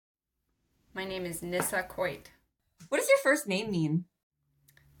My name is Nissa Coit. What does your first name mean?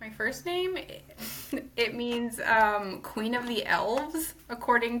 My first name, it means Queen of the Elves,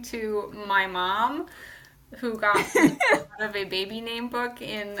 according to my mom, who got me out of a baby name book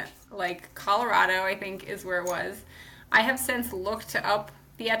in like Colorado, I think is where it was. I have since looked up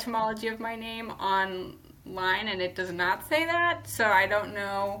the etymology of my name online, and it does not say that, so I don't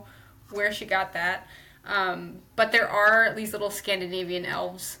know where she got that. But there are these little Scandinavian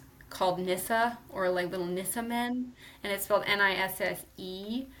elves called Nissa, or like little Nissa men, and it's spelled Nisse.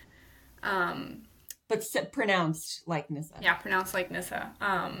 Um, But pronounced like Nissa. yeah, pronounced like Nissa.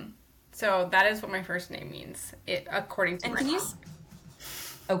 So that is what my first name means, it according to And my can you, mom.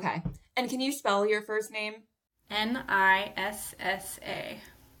 okay. And can you spell your first name? Nissa.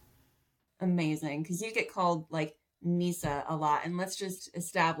 Amazing. Because you get called like Nisa a lot. And let's just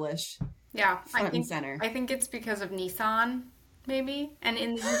establish Yeah, front and center. I think it's because of Nissan, maybe. And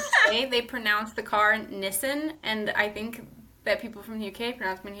in the UK, they pronounce the car Nissan, and I think that people from the UK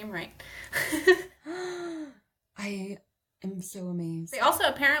pronounce my name right. I am so They amazed. also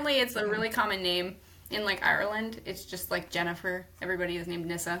apparently it's a Okay. really common name in like Ireland. It's just like Jennifer. Everybody is named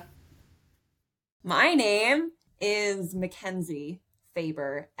Nissa. My name is Mackenzie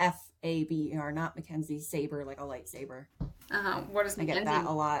Faber, Faber, not Mackenzie Saber, like a lightsaber. What does I get Mackenzie that a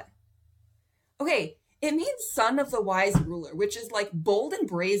mean? lot. Okay, it means son of the wise ruler, which is like bold and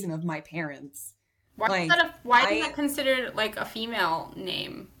brazen of my parents. Like, Why is that I, considered like a female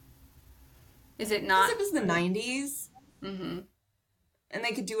name? Is it because not? it was the 90s Mm-hmm. and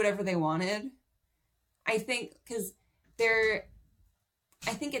they could do whatever they wanted. I think, because they're,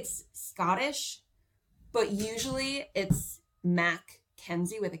 I think it's Scottish, but usually it's Mac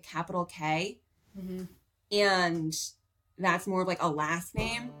Kenzie with a capital K. Mm-hmm. And that's more of like a last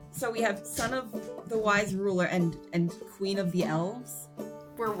name. So we have son of the wise ruler and queen of the elves.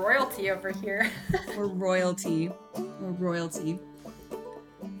 We're royalty over here. We're royalty. We're royalty.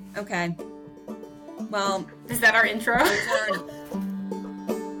 Okay. Well, Is that our intro? those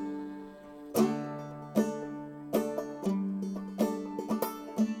are.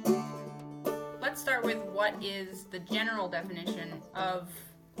 Let's start with what is the general definition of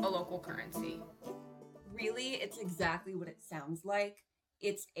a local currency? Really, it's exactly what it sounds like.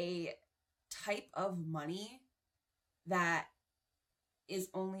 It's a type of money that is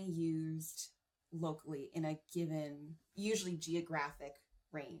only used locally in a given, usually geographic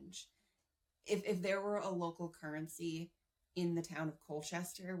range. If there were a local currency in the town of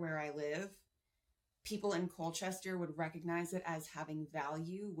Colchester where I live, people in Colchester would recognize it as having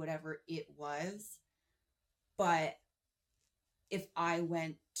value, whatever it was. But if I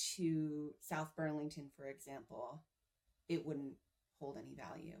went to South Burlington, for example, it wouldn't hold any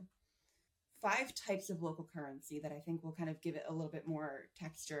value. Five types of local currency that I think will kind of give it a little bit more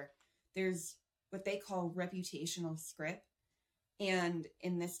texture. There's what they call reputational scrip. And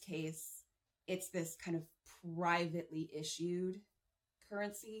in this case, it's this kind of privately issued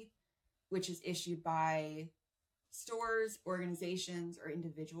currency, which is issued by stores, organizations, or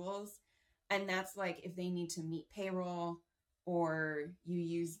individuals. And that's like if they need to meet payroll or you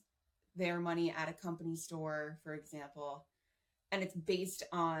use their money at a company store, for example. And it's based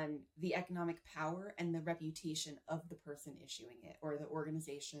on the economic power and the reputation of the person issuing it, or the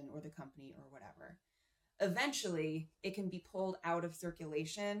organization, or the company, or whatever. Eventually, it can be pulled out of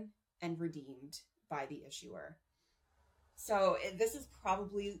circulation and redeemed by the issuer. So, this is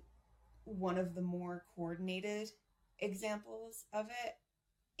probably one of the more coordinated examples of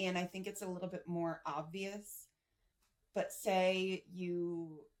it. And I think it's a little bit more obvious. But say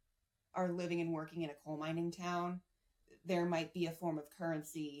you are living and working in a coal mining town, there might be a form of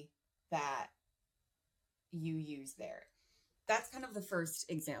currency that you use there. That's kind of the first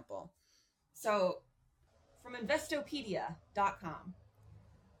example. So, from investopedia.com,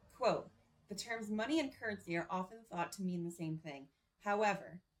 quote, the terms money and currency are often thought to mean the same thing.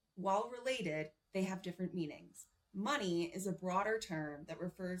 However, while related, they have different meanings. Money is a broader term that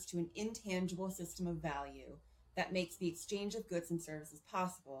refers to an intangible system of value that makes the exchange of goods and services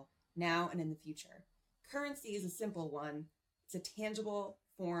possible now and in the future. Currency is a simple one. It's a tangible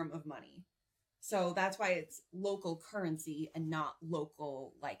form of money. So that's why it's local currency and not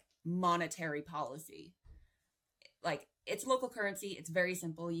local, like, monetary policy. Like, it's local currency. It's very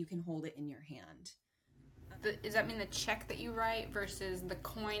simple. You can hold it in your hand. Does that mean the check that you write versus the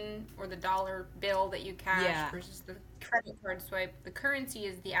coin or the dollar bill that you cash Yeah. versus the credit card swipe? The currency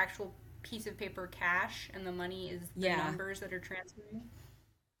is the actual piece of paper cash, and the money is the Yeah. numbers that are transferring.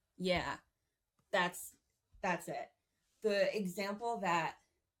 Yeah. That's that's it. The example that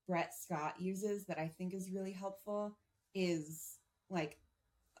Brett Scott uses that I think is really helpful is like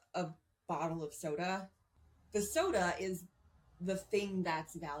a bottle bottle of soda, the soda is the thing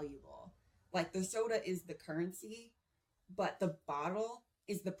that's valuable. Like the soda is the currency, but the bottle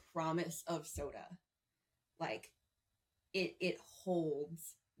is the promise of soda. Like it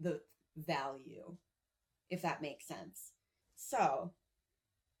holds the value, if that makes sense. So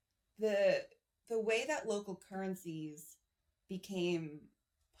the way that local currencies became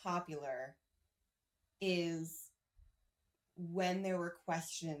popular is when there were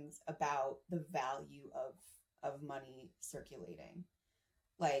questions about the value of money circulating.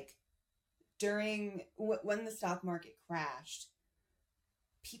 Like during when the stock market crashed,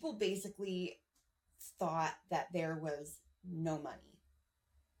 people basically thought that there was no money.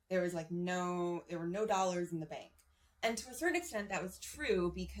 There was there were no dollars in the bank. And to a certain extent that was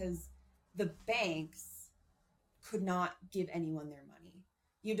true because the banks could not give anyone their money.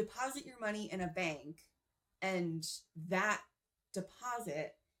 You deposit your money in a bank and that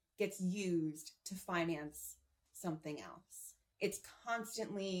deposit gets used to finance something else. It's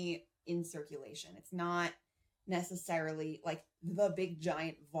constantly in circulation. It's not necessarily like the big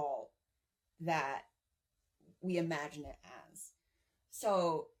giant vault that we imagine it as.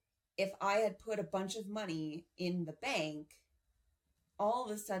 So if I had put a bunch of money in the bank, all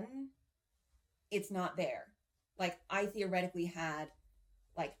of a sudden it's not there. Like I theoretically had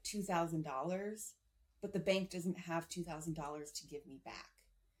like $2,000, but the bank doesn't have $2,000 to give me back.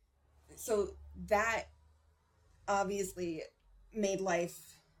 So that obviously made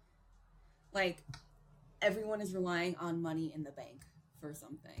life like everyone is relying on money in the bank for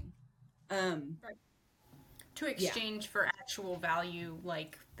something. Right. To exchange for actual value,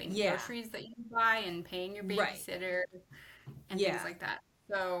 like Yeah. groceries that you buy and paying your Right. babysitter and Yeah. things like that.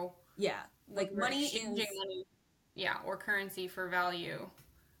 So Yeah. when Like we're money exchanging is money, yeah, or currency for value,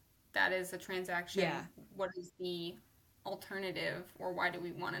 that is a transaction. yeah. What is the alternative, or why do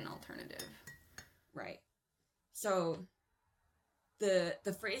we want an alternative? Right. So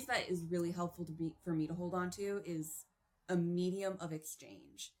the phrase that is really helpful for me to hold on to is a medium of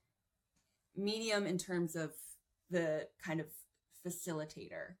exchange. Medium in terms of the kind of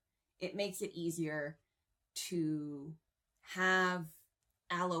facilitator. It makes it easier to have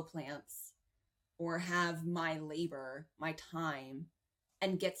aloe plants or have my labor, my time,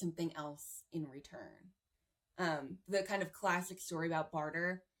 and get something else in return. The kind of classic story about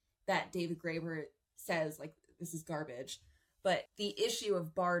barter that David Graeber says, like, this is garbage. But the issue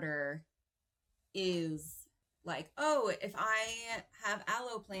of barter is like, oh, if I have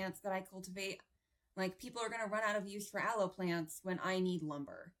aloe plants that I cultivate, like people are going to run out of use for aloe plants when I need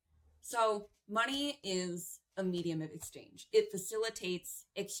lumber. So money is a medium of exchange. It facilitates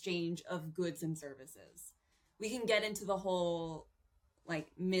exchange of goods and services. We can get into the whole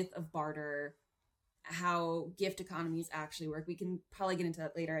like myth of barter, how gift economies actually work. We can probably get into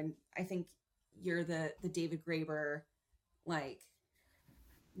that later. And I think you're the David Graeber like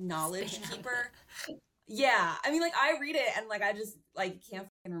knowledge keeper. Yeah, I mean, like I read it and like I just like can't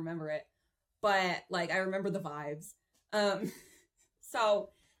fucking remember it, but like I remember the vibes. So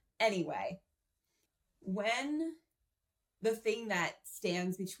anyway, when the thing that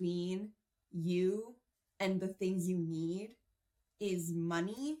stands between you and the things you need is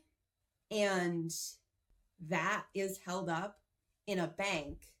money, and that is held up in a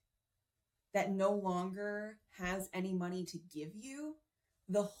bank that no longer has any money to give you,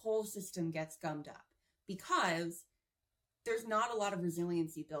 the whole system gets gummed up because there's not a lot of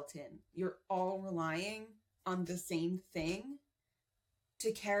resiliency built in. You're all relying on the same thing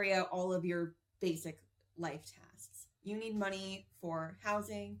to carry out all of your basic life tasks. You need money for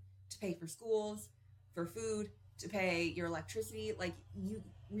housing, to pay for schools, for food, to pay your electricity. Like, you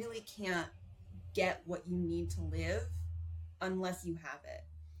really can't get what you need to live unless you have it.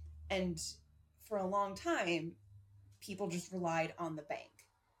 And for a long time, people just relied on the bank.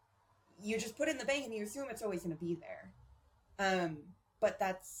 You just put it in the bank and you assume it's always going to be there. But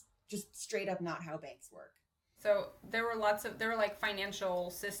that's just straight up not how banks work. So there were like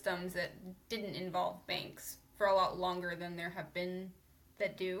financial systems that didn't involve banks for a lot longer than there have been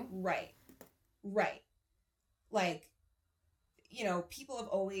that do. Right. Like, you know, people have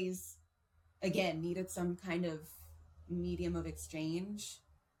always, again, needed some kind of medium of exchange.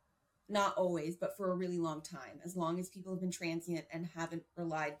 Not always, but for a really long time. As long as people have been transient and haven't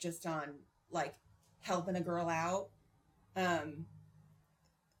relied just on, like, helping a girl out.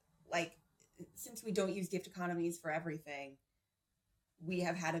 Like, since we don't use gift economies for everything, we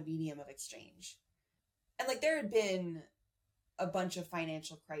have had a medium of exchange. And, like, there had been a bunch of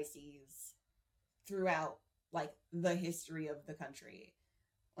financial crises throughout, like, the history of the country.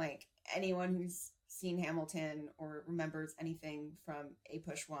 Like, anyone who's seen Hamilton or remembers anything from A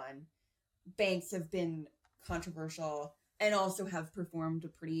Push One banks have been controversial and also have performed a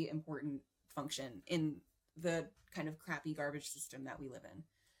pretty important function in the kind of crappy garbage system that we live in.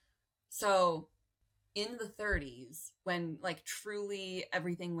 So in the 30s, when like truly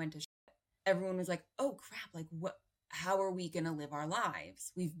everything went to shit, everyone was like, oh crap, like what, how are we going to live our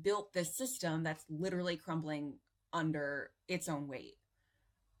lives? We've built this system that's literally crumbling under its own weight.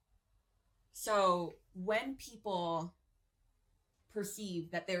 So when people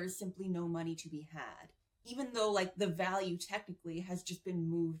perceive that there is simply no money to be had, even though like the value technically has just been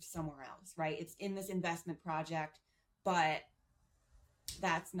moved somewhere else, right? It's in this investment project, but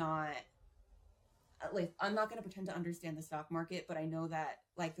that's not, like, I'm not going to pretend to understand the stock market, but I know that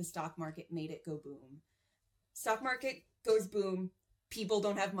like the stock market made it go boom. Stock market goes boom. People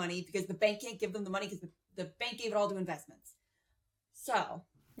don't have money because the bank can't give them the money because the bank gave it all to investments. So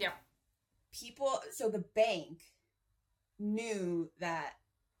Yeah. so the bank knew that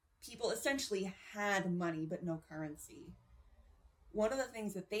people essentially had money but no currency. One of the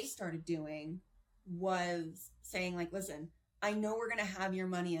things that they started doing was saying like, listen, I know we're going to have your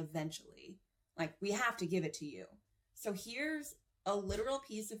money eventually. Like, we have to give it to you. So here's a literal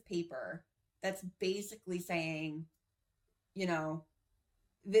piece of paper that's basically saying, you know,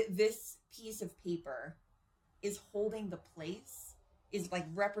 this piece of paper is holding the place, is like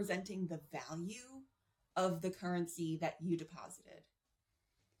representing the value of the currency that you deposited.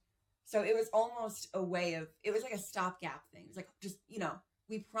 So it was almost a way of, it was like a stopgap thing. It's like, just, you know,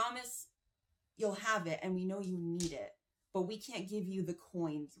 we promise you'll have it and we know you need it, but we can't give you the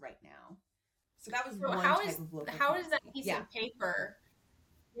coins right now. So that was one type of local how is that currency. piece of paper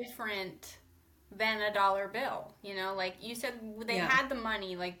different than a dollar bill? You know, like you said, they had the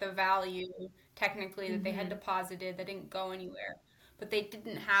money, like the value technically that they had deposited that didn't go anywhere, but they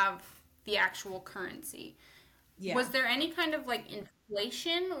didn't have the actual currency. Yeah. Was there any kind of like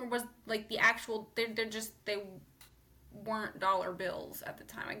inflation, or was like the actual they weren't dollar bills at the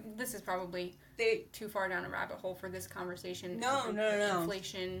time? Like, this is probably too far down a rabbit hole for this conversation. No.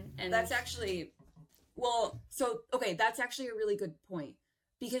 Inflation and that's actually, well, so okay, that's actually a really good point,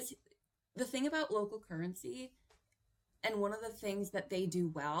 because the thing about local currency, and one of the things that they do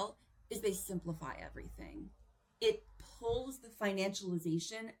well, is they simplify everything. It pulls the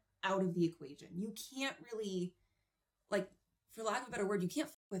financialization out of the equation. You can't really, like, for lack of a better word, you can't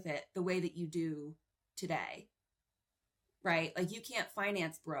f with it the way that you do today, right? Like, you can't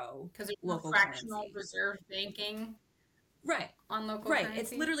finance because there's local fractional currencies. reserve banking, right? On local right. currency.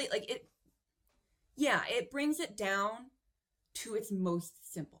 It's literally like it. Yeah, it brings it down to its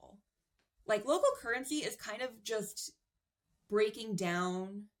most simple. Like, local currency is kind of just breaking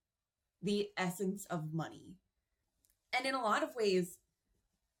down the essence of money. And in a lot of ways,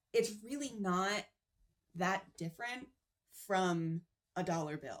 it's really not that different from a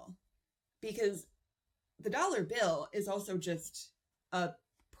dollar bill, because the dollar bill is also just a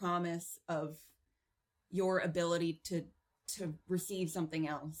promise of your ability to receive something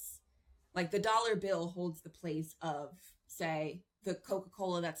else. Like, the dollar bill holds the place of, say, the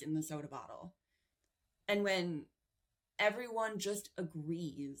Coca-Cola that's in the soda bottle. And when everyone just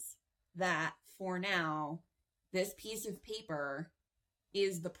agrees that for now, this piece of paper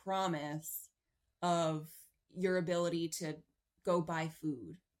is the promise of your ability to go buy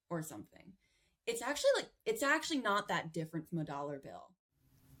food or something, it's actually not that different from a dollar bill.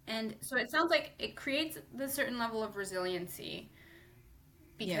 And so it sounds like it creates the certain level of resiliency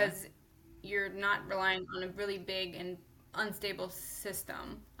because you're not relying on a really big and unstable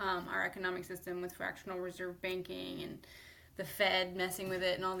system, our economic system with fractional reserve banking and the Fed messing with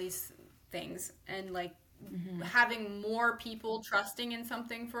it and all these things. And like having more people trusting in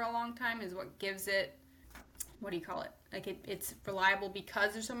something for a long time is what gives it, what do you call it? Like it's reliable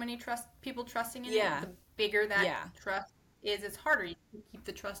because there's so many people trusting in it. The bigger that trust is, it's harder. You can keep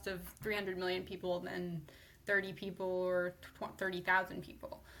the trust of 300 million people than 30 people or 30,000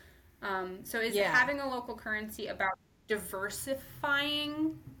 people. So is having a local currency about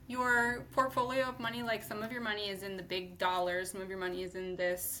diversifying your portfolio of money? Like, some of your money is in the big dollars, some of your money is in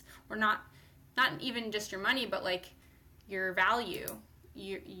this, or not even just your money, but like your value.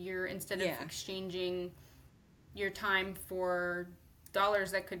 You're instead of exchanging your time for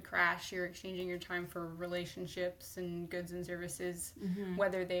dollars that could crash, you're exchanging your time for relationships and goods and services,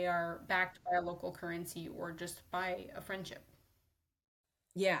 whether they are backed by a local currency or just by a friendship.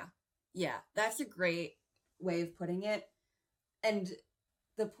 Yeah, that's a great way of putting it. And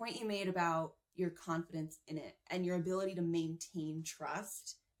the point you made about your confidence in it and your ability to maintain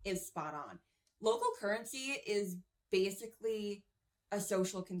trust is spot on. Local currency is basically a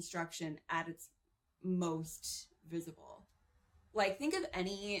social construction at its most visible. Like, think of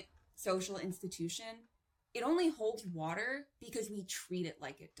any social institution, it only holds water because we treat it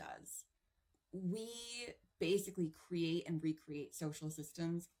like it does. We basically create and recreate social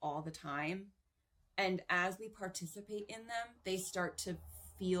systems all the time. And as we participate in them, they start to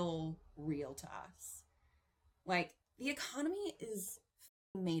feel real to us. Like, the economy is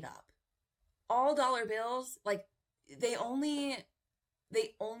made up. All dollar bills, like, they only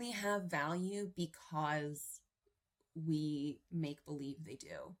have value because we make believe they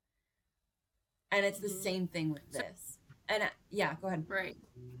do. And it's the same thing with this. And yeah, go ahead. Right.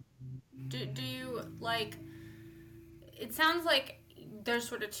 Do you like? It sounds like there's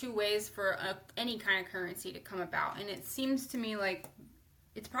sort of two ways for any kind of currency to come about, and it seems to me like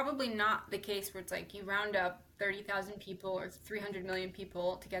it's probably not the case where it's like you round up 30,000 people or 300 million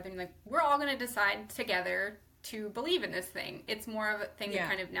people together and like we're all going to decide together to believe in this thing. It's more of a thing that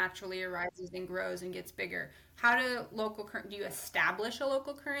kind of naturally arises and grows and gets bigger. How do do you establish a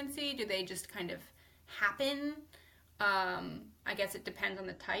local currency? Do they just kind of happen? I guess it depends on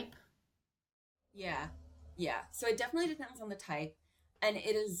the type. Yeah. Yeah. So it definitely depends on the type. And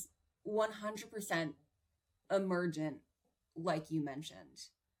it is 100% emergent, like you mentioned.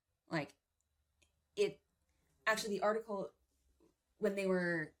 Like, it actually, the article, when they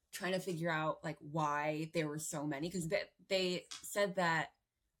were trying to figure out like why there were so many, because they said that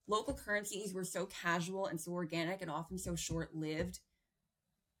local currencies were so casual and so organic and often so short-lived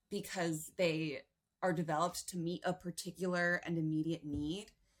because they are developed to meet a particular and immediate need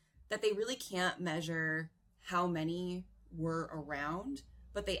that they really can't measure how many were around,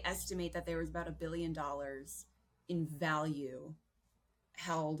 but they estimate that there was about $1 billion in value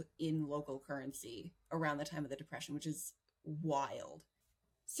held in local currency around the time of the Depression, which is wild.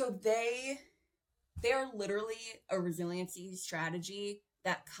 So they are literally a resiliency strategy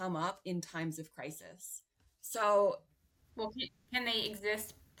that come up in times of crisis. So, Well, can they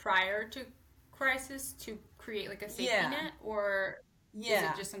exist prior to crisis to create like a safety yeah, net, or is it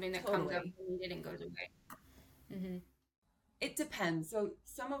yeah, just something that comes up totally. when needed and goes away? Mm-hmm. It depends. So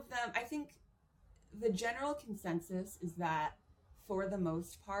some of them, I think the general consensus is that for the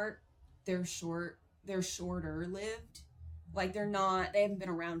most part, they're shorter lived. Like, they haven't been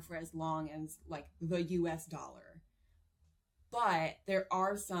around for as long as like the US dollar. But there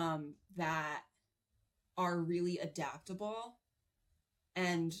are some that are really adaptable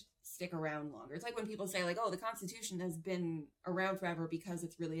and stick around longer. It's like when people say like, "Oh, the Constitution has been around forever because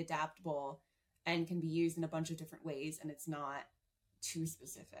it's really adaptable and can be used in a bunch of different ways and it's not too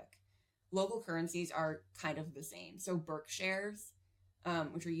specific." Local currencies are kind of the same. So Berkshires,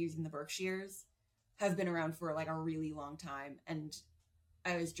 which are used in the Berkshires, have been around for like a really long time. And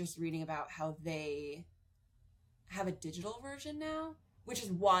I was just reading about how they have a digital version now, which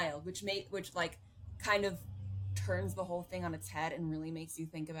is wild, which like kind of turns the whole thing on its head and really makes you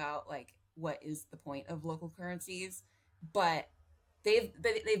think about like what is the point of local currencies. But they've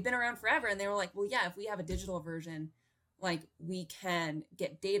been around forever, and they were like, well, yeah, if we have a digital version, like we can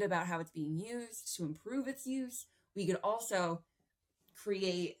get data about how it's being used to improve its use. We could also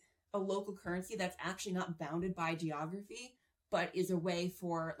create a local currency that's actually not bounded by geography, but is a way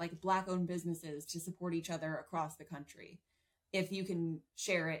for like Black owned businesses to support each other across the country if you can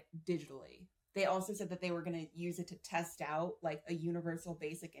share it digitally. They also said that they were going to use it to test out like a universal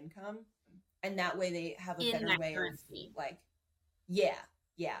basic income. And that way they have a In better that way currency. of like, yeah,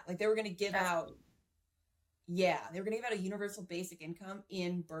 yeah. Like they were going to give That's out, cool. yeah, they were going to give out a universal basic income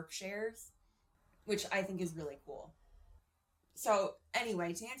in Berkshires, which I think is really cool. So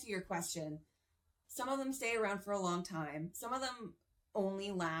anyway, to answer your question, some of them stay around for a long time. Some of them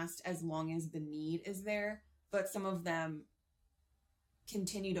only last as long as the need is there, but some of them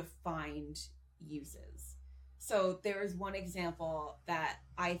continue to find uses. So there is one example that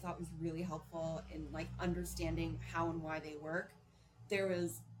I thought was really helpful in like understanding how and why they work. There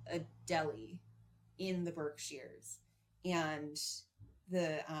was a deli in the Berkshires, and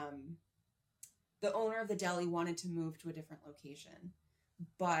the the owner of the deli wanted to move to a different location,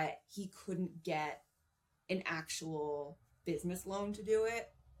 but he couldn't get an actual business loan to do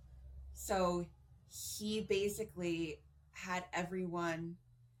it. So he basically had everyone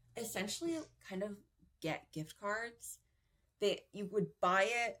essentially kind of get gift cards. You would buy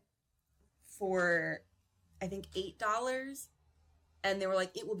it for I think $8, and they were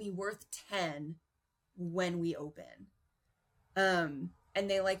like, it will be worth 10 when we open. And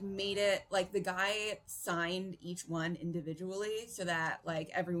they like made it like the guy signed each one individually so that like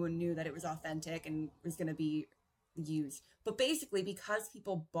everyone knew that it was authentic and was going to be used. But basically, because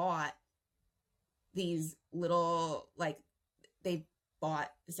people bought these little like they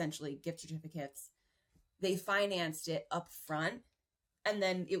bought essentially gift certificates, they financed it up front, and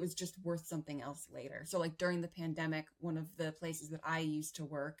then it was just worth something else later. So like during the pandemic, one of the places that I used to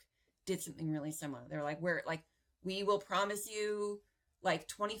work did something really similar. They're like, we will promise you like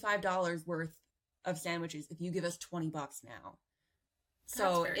 $25 worth of sandwiches if you give us $20 now. That's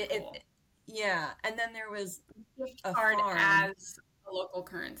So very cool. yeah. And then there was Gift a card farm. as a local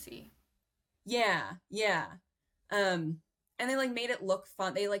currency. Yeah, yeah. And they like made it look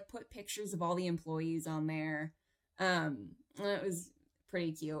fun. They like put pictures of all the employees on there. And it was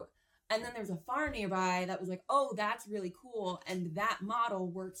pretty cute. And then there's a farm nearby that was like, oh, that's really cool. And that model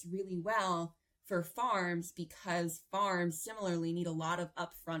works really well for farms because farms similarly need a lot of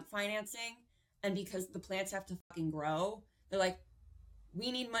upfront financing. And because the plants have to fucking grow, they're like,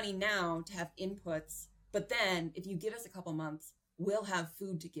 we need money now to have inputs. But then if you give us a couple months, we'll have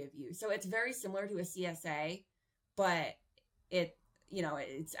food to give you. So it's very similar to a CSA, but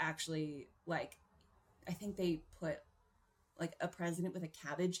it's actually like, I think they put like a president with a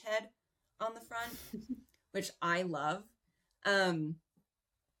cabbage head on the front, which I love. And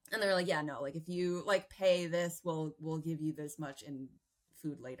they're like, yeah, no, like if you like pay this, we'll give you this much in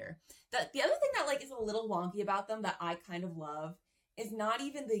food later. The other thing that like is a little wonky about them that I kind of love is not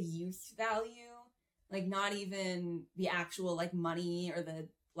even the use value, like not even the actual like money or the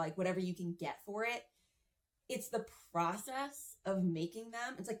like whatever you can get for it. It's the process of making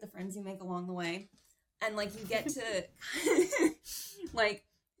them. It's like the friends you make along the way. And like you get to like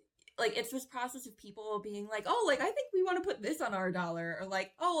it's this process of people being like, oh, like I think we want to put this on our dollar, or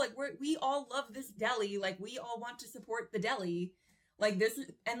like, oh, like we all love this deli, like we all want to support the deli, like this,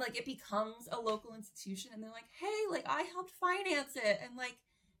 and like it becomes a local institution, and they're like, hey, like I helped finance it, and like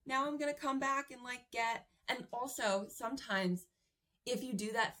now I'm gonna come back and like get, and also sometimes if you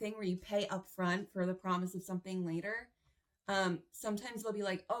do that thing where you pay up front for the promise of something later, sometimes they'll be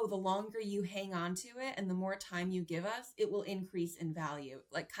like, oh, the longer you hang on to it and the more time you give us, it will increase in value.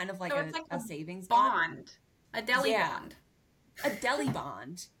 Like kind of like So it's like a savings bond, a deli Yeah. bond. A deli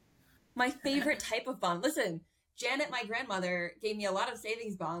bond. My favorite type of bond. Listen, Janet, my grandmother, gave me a lot of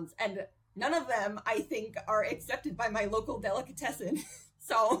savings bonds, and none of them, I think, are accepted by my local delicatessen.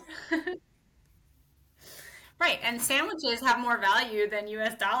 So, Right, and sandwiches have more value than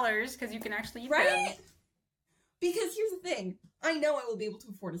US dollars because you can actually eat them. right? Because here's the thing, I know I will be able to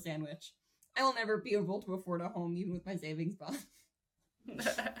afford a sandwich. I will never be able to afford a home even with my savings bond.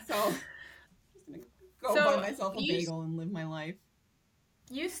 So, I'm just gonna go So buy myself a you bagel and live my life.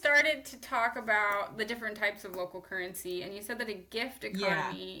 you started to talk about the different types of local currency, and you said that a gift Yeah.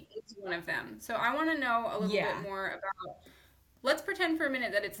 economy is one of them. So I want to know a little bit Yeah. more about. Let's pretend for a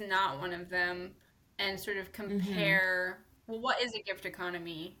minute that it's not one of them, and sort of Mm-hmm. compare. Well, what is a gift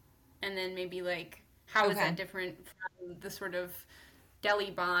economy, and then maybe like how is that Okay. different from the sort of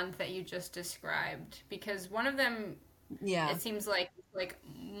deli bond that you just described? Because one of them, Yeah. it seems like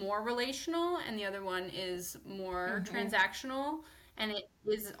more relational, and the other one is more Mm-hmm. transactional, and it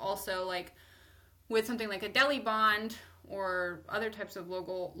is also like with something like a deli bond or other types of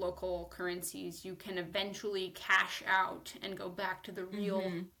local currencies, you can eventually cash out and go back to the real,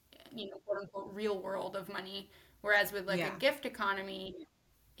 Mm-hmm. quote unquote, real world of money. Whereas with like a Yeah. gift economy,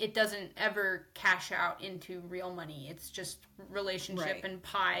 it doesn't ever cash out into real money. It's just relationship Right. and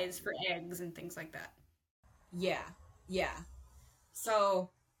pies for eggs and things like that. Yeah. Yeah.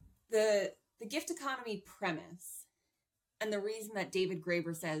 So the gift economy premise, and the reason that David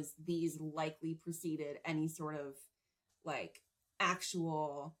Graeber says these likely preceded any sort of like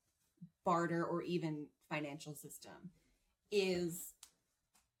actual barter or even financial system, is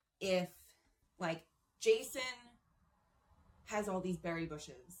if like Jason has all these berry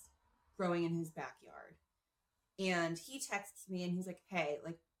bushes growing in his backyard, and he texts me and he's like, hey,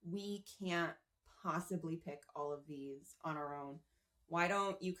 like we can't possibly pick all of these on our own. Why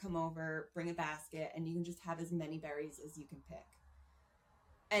don't you come over, bring a basket, and you can just have as many berries as you can pick?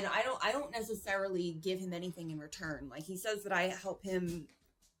 And I don't necessarily give him anything in return. Like he says that I help him,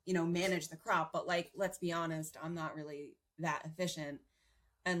 manage the crop, but like let's be honest, I'm not really that efficient,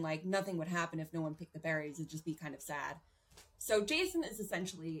 and like nothing would happen if no one picked the berries. It'd just be kind of sad. So Jason is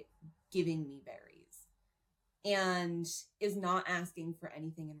essentially giving me berries and is not asking for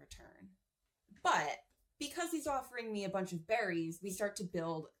anything in return. But because he's offering me a bunch of berries, we start to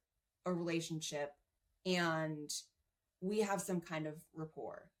build a relationship, and we have some kind of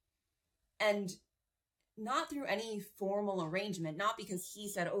rapport. And not through any formal arrangement, not because he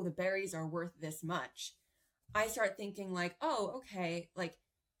said, oh, the berries are worth this much. I start thinking, like, oh, okay, like,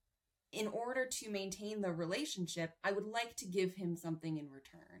 in order to maintain the relationship, I would like to give him something in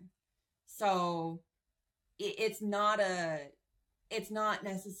return. So it's not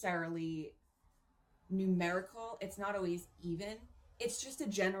necessarily numerical. It's not always even. it's just a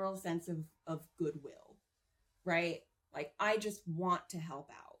general sense of goodwill, right? Like, I just want to help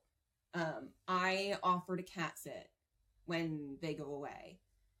out. I offer to cat sit when they go away.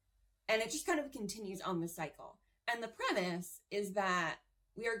 And it just kind of continues on the cycle. And the premise is that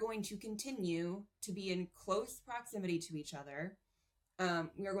we are going to continue to be in close proximity to each other.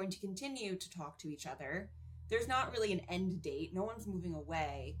 We are going to continue to talk to each other. There's not really an end date. No one's moving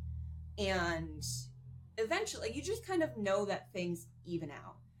away. And eventually, you just kind of know that things even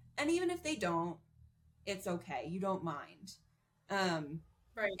out. And even if they don't, it's okay. You don't mind.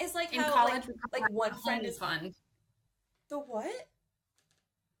 Right. It's like In how college, we like called one it the friend homie is fund. the what?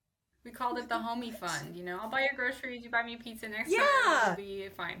 We called it the homie fund. You know, I'll buy your groceries, you buy me pizza next summer, we'll Yeah, be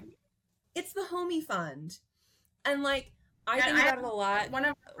fine. it's the homie fund. And like I And think I about it a lot. one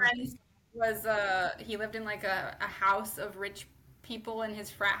of my friends was he lived in like a house of rich people in his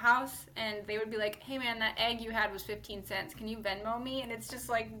frat house, and they would be like, "Hey man, that egg you had was 15 cents. Can you Venmo me?" And it's just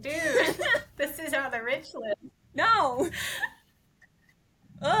like, dude, this is how the rich live. No,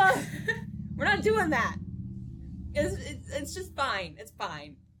 ugh, we're not doing that. It's just fine. It's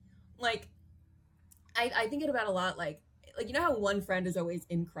fine. Like I think about it a lot. Like you know how one friend is always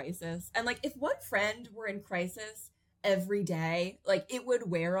in crisis, and like if one friend were in crisis every day, like it would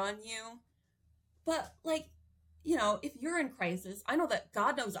wear on you. But like, you know, if you're in crisis, I know that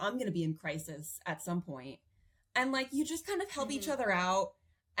God knows I'm going to be in crisis at some point. And like you just kind of help each Hmm. other out,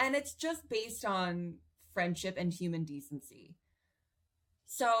 and it's just based on friendship and human decency.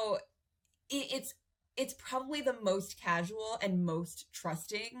 So it's it's probably the most casual and most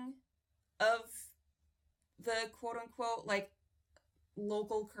trusting of the quote unquote like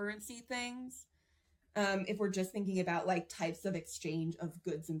local currency things. If we're just thinking about like types of exchange of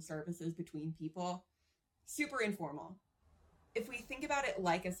goods and services between people, super informal. If we think about it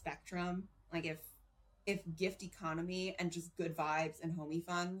like a spectrum, like if gift economy and just good vibes and homie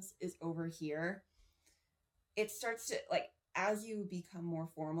funds is over here, it starts to like as you become more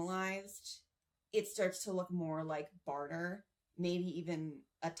formalized, it starts to look more like barter, maybe even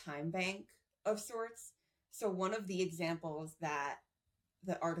a time bank of sorts. So one of the examples that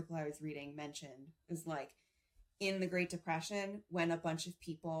the article I was reading mentioned was like in the Great Depression when a bunch of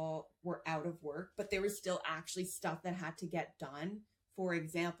people were out of work, but there was still actually stuff that had to get done. For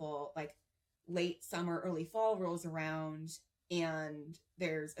example, like late summer, early fall rolls around and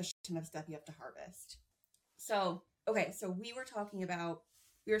there's a ton of stuff you have to harvest. So, okay, so we were talking about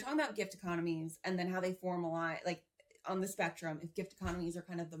gift economies and then how they formalize like on the spectrum, if gift economies are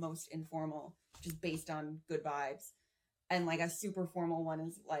kind of the most informal, just based on good vibes, and like a super formal one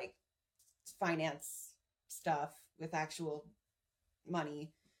is like finance stuff with actual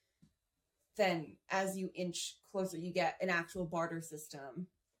money, then as you inch closer you get an actual barter system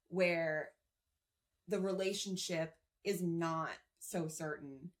where the relationship is not so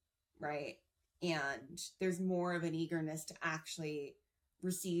certain, right? And there's more of an eagerness to actually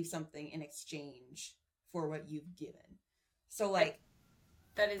receive something in exchange for what you've given. So like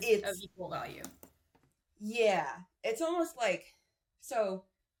That is of it's equal value. yeah, it's almost like so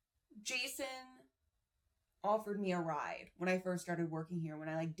Jason offered me a ride when I first started working here when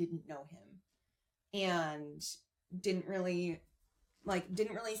I like didn't know him and didn't really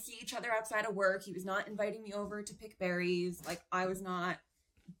didn't really see each other outside of work. He was not inviting me over to pick berries. Like I was not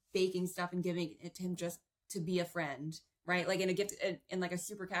baking stuff and giving it to him just to be a friend, right? Like in a gift in like a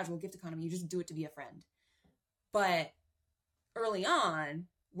super casual gift economy, you just do it to be a friend. But early on,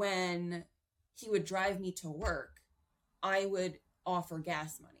 when he would drive me to work, I would offer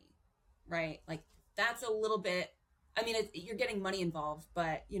gas money, right? Like that's a little bit. I mean, you're getting money involved,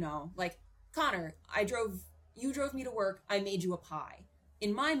 but you know, like Connor, you drove me to work. I made you a pie.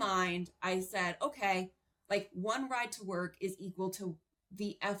 In my mind, I said, okay, like one ride to work is equal to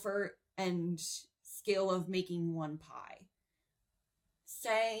the effort and skill of making one pie.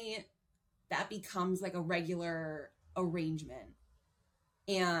 Say that becomes like a regular arrangement,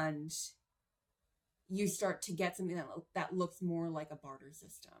 and you start to get something that looks more like a barter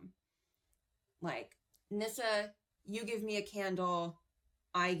system. Like, Nissa, you give me a candle,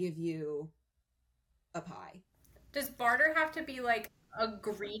 I give you a pie. Does barter have to be like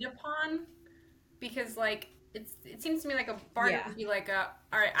agreed upon? Because like it seems to me like a barter Yeah. would be like a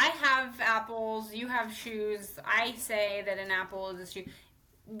all right, I have apples, you have shoes. I say that an apple is a shoe.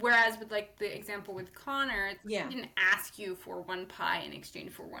 Whereas with like the example with Connor, it's like Yeah. he didn't ask you for one pie in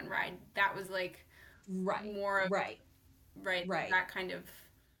exchange for one ride. That was like Right. more of Right. right Right. that kind of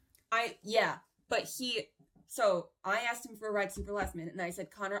Yeah, but so I asked him for a ride super last minute and I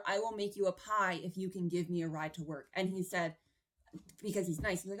said, Connor, I will make you a pie if you can give me a ride to work. And he said, because he's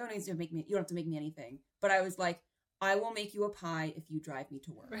nice, he's like, oh, no, you don't have to make me anything. But I was like, I will make you a pie if you drive me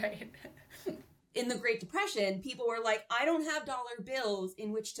to work. Right. In the Great Depression, people were like, I don't have dollar bills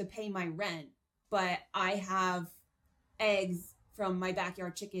in which to pay my rent, but I have eggs from my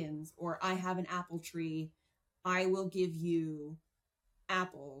backyard chickens, or I have an apple tree. I will give you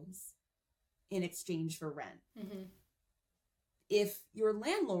apples in exchange for rent. Mm-hmm. If your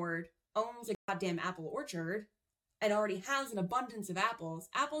landlord owns a goddamn apple orchard and already has an abundance of apples,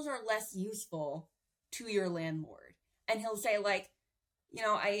 apples are less useful to your landlord. And he'll say, like, you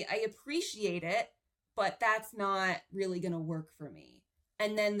know, I appreciate it, but that's not really going to work for me.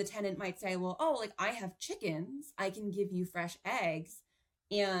 And then the tenant might say, well, oh, like, I have chickens. I can give you fresh eggs.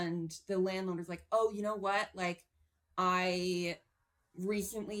 And the landlord is like, oh, you know what? Like, I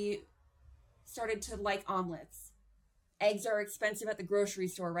recently started to like omelets. Eggs are expensive at the grocery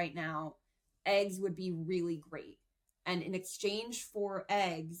store right now. Eggs would be really great. And in exchange for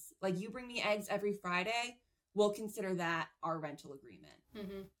eggs, like, you bring me eggs every Friday, we'll consider that our rental agreement.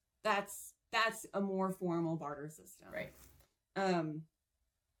 Mm-hmm. That's a more formal barter system. Right.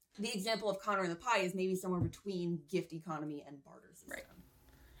 The example of Connor and the Pie is maybe somewhere between gift economy and barter system. Right.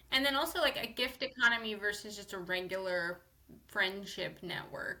 And then also, like, a gift economy versus just a regular friendship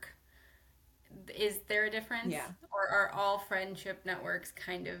network. Is there a difference? Yeah. Or are all friendship networks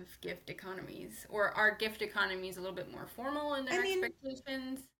kind of gift economies? Or are gift economies a little bit more formal in their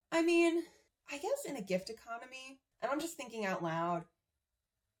expectations? I mean, I guess in a gift economy, and I'm just thinking out loud,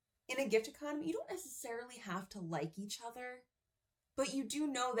 in a gift economy, you don't necessarily have to like each other, but you do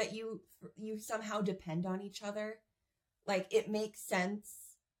know that you somehow depend on each other. Like, it makes sense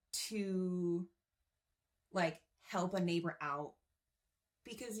to, like, help a neighbor out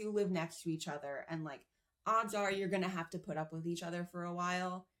because you live next to each other, and, like, odds are you're going to have to put up with each other for a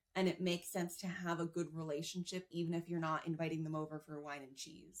while, and it makes sense to have a good relationship even if you're not inviting them over for wine and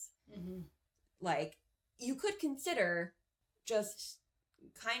cheese. Mm-hmm. Like, you could consider just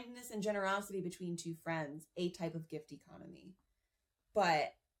kindness and generosity between two friends a type of gift economy.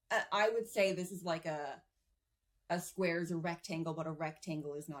 But I would say this is like a square is a rectangle, but a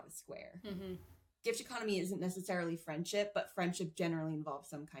rectangle is not a square. Mm-hmm. Gift economy isn't necessarily friendship, but friendship generally involves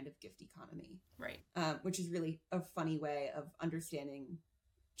some kind of gift economy. Right. Which is really a funny way of understanding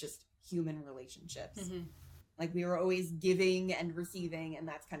just human relationships. Mm-hmm. Like, we were always giving and receiving, and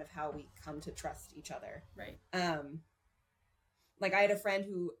that's kind of how we come to trust each other. Right. Like, I had a friend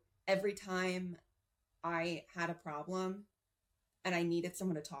who every time I had a problem and I needed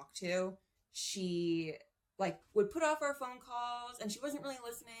someone to talk to, she, like, would put off our phone calls, and she wasn't really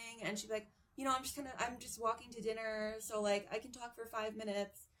listening, and she'd be like, you know, I'm just walking to dinner, so, like, I can talk for 5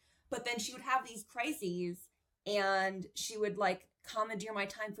 minutes. But then she would have these crises, and she would, like, commandeer my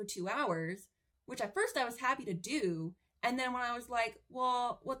time for 2 hours, which at first I was happy to do. And then when I was like,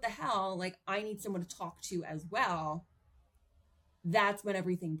 well, what the hell? Like, I need someone to talk to as well. That's when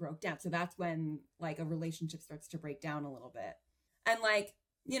everything broke down. So that's when, like, a relationship starts to break down a little bit. And, like,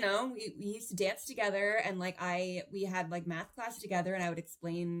 you know, we used to dance together, and, like, we had, like, math class together, and I would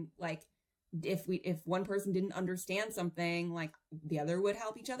explain, like, if one person didn't understand something, like, the other would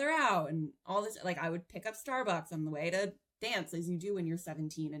help each other out, and all this. Like, I would pick up Starbucks on the way to dance, as you do when you're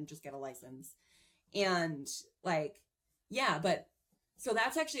 17 and just get a license. And, like, yeah, but so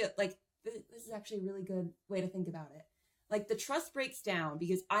that's actually, like, this is actually a really good way to think about it. Like, the trust breaks down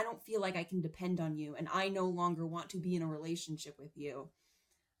because I don't feel like I can depend on you, and I no longer want to be in a relationship with you.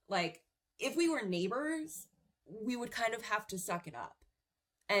 Like, if we were neighbors, we would kind of have to suck it up.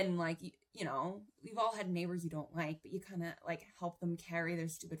 And, like, you know, we've all had neighbors you don't like, but you kind of, like, help them carry their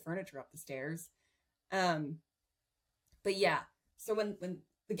stupid furniture up the stairs. But yeah, so when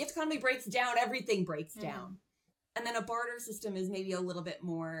the gift economy breaks down, everything breaks down. And then a barter system is maybe a little bit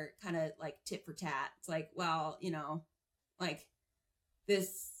more kind of like tit for tat. It's like, well, you know, like,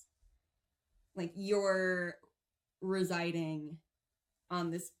 this, like, you're residing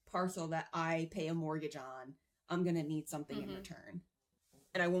on this parcel that I pay a mortgage on. I'm going to need something in return.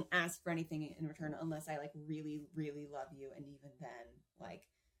 And I won't ask for anything in return unless I, like, really, really love you. And even then, like,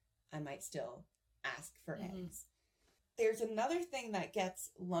 I might still ask for eggs. There's another thing that gets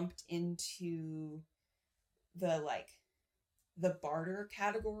lumped into the barter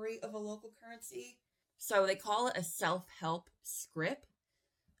category of a local currency. So they call it a self-help scrip.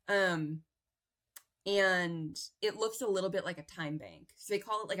 And it looks a little bit like a time bank. So they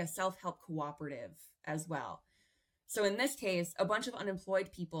call it, like, a self-help cooperative as well. So in this case, a bunch of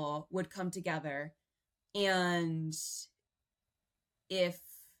unemployed people would come together, and if,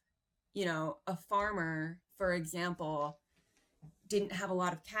 you know, a farmer, for example, didn't have a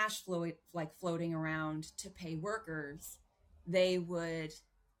lot of cash flow, like, floating around to pay workers, they would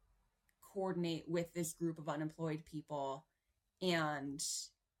coordinate with this group of unemployed people, and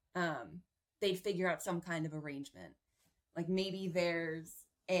they'd figure out some kind of arrangement. Like maybe there's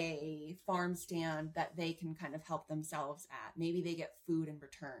a farm stand that they can kind of help themselves at. Maybe they get food in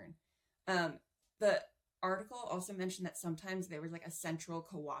return. The article also mentioned that sometimes there was like a central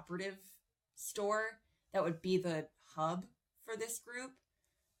cooperative store that would be the hub for this group.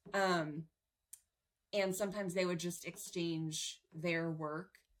 And sometimes they would just exchange their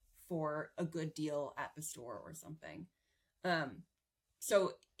work for a good deal at the store or something.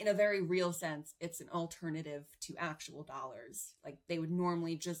 So in a very real sense, it's an alternative to actual dollars. Like they would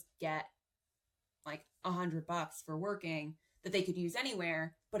normally just get like $100 for working that they could use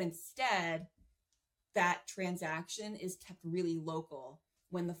anywhere, but instead that transaction is kept really local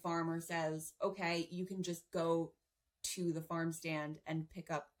when the farmer says, okay, you can just go to the farm stand and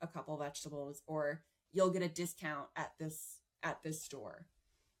pick up a couple vegetables, or you'll get a discount at this store.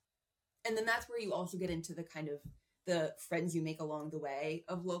 And then that's where you also get into the kind of the friends you make along the way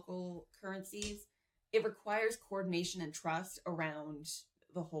of local currencies. It requires coordination and trust around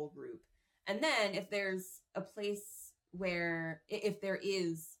the whole group. And then if there's a place where, if there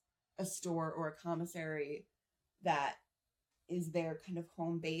is a store or a commissary that is their kind of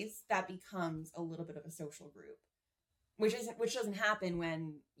home base, that becomes a little bit of a social group, which doesn't happen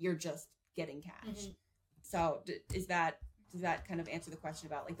when you're just getting cash. Mm-hmm. So does that kind of answer the question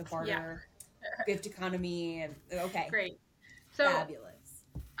about like the barter gift economy? And okay, great, so fabulous.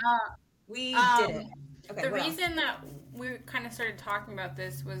 We did it. Okay, the reason that we kind of started talking about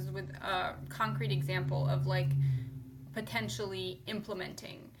this was with a concrete example of like potentially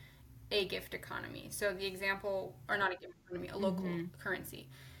implementing a gift economy. So the example, or not a gift economy, a local currency.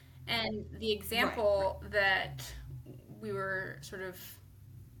 And the example that we were sort of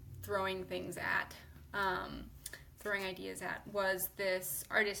throwing things at, throwing ideas at, was this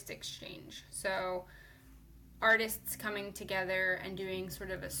artist exchange. So artists coming together and doing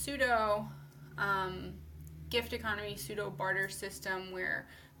sort of a pseudo gift economy, pseudo barter system where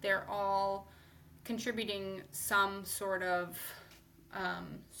they're all contributing some sort of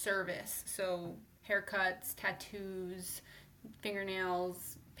service. So haircuts, tattoos,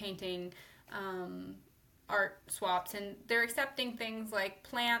 fingernails, painting, art swaps, and they're accepting things like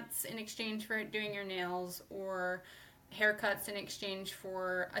plants in exchange for doing your nails, or haircuts in exchange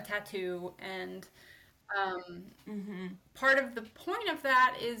for a tattoo. And part of the point of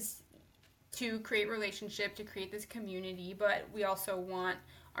that is to create relationship, to create this community, but we also want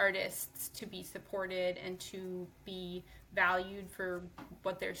artists to be supported and to be valued for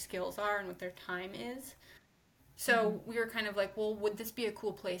what their skills are and what their time is. So we were kind of like, well, would this be a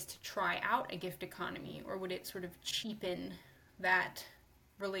cool place to try out a gift economy, or would it sort of cheapen that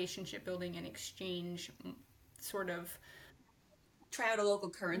relationship building and exchange sort of? Try out a local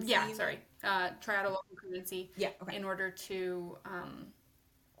currency? Yeah, sorry. Try out a local currency. Yeah, okay. In order to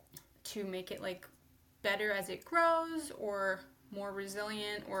make it like better as it grows, or more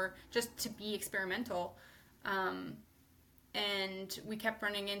resilient, or just to be experimental. And we kept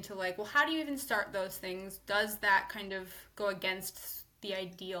running into like, well, how do you even start those things? Does that kind of go against the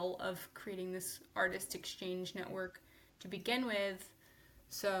ideal of creating this artist exchange network to begin with?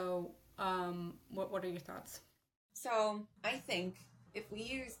 So what are your thoughts? So I think if we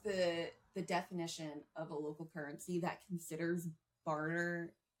use the definition of a local currency that considers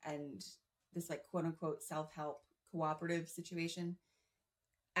barter and this like quote unquote self-help cooperative situation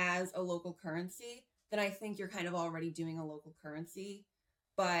as a local currency, then I think you're kind of already doing a local currency.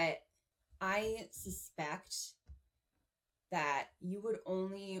 But I suspect that you would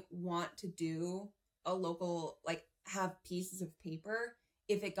only want to do a local, like have pieces of paper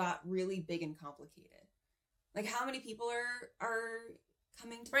if it got really big and complicated. Like how many people are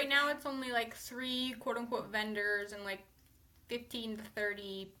coming to right now? It's only like 3 quote unquote vendors and like 15 to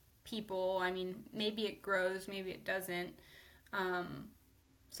 30 people. I mean, maybe it grows, maybe it doesn't.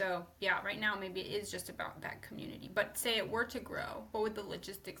 So yeah, right now maybe it is just about that community. But say it were to grow, what would the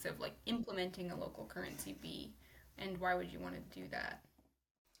logistics of like implementing a local currency be? And why would you want to do that?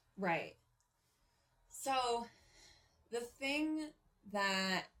 Right. So the thing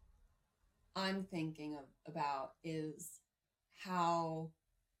that I'm thinking about is how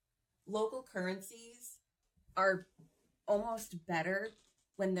local currencies are almost better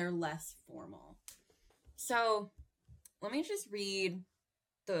when they're less formal. So let me just read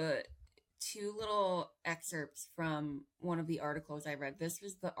the 2 little excerpts from one of the articles I read. This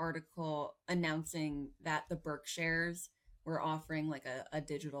was the article announcing that the Berkshires were offering like a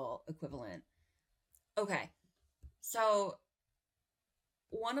digital equivalent. Okay, so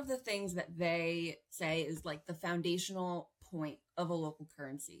one of the things that they say is like the foundational point of a local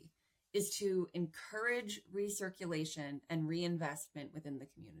currency is to encourage recirculation and reinvestment within the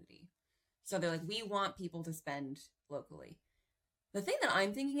community. So they're like, we want people to spend locally. The thing that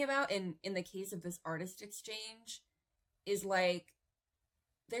I'm thinking about in the case of this artist exchange is like,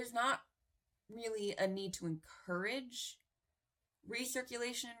 there's not really a need to encourage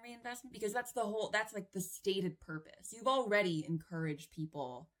recirculation and reinvestment because that's like the stated purpose. You've already encouraged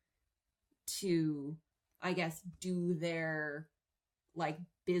people to, I guess, do their like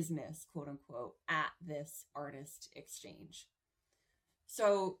business, quote unquote, at this artist exchange.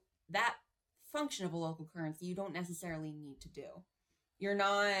 So that function of a local currency you don't necessarily need to do. You're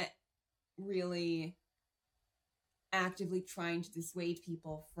not really actively trying to dissuade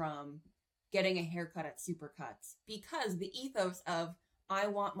people from getting a haircut at Supercuts because the ethos of I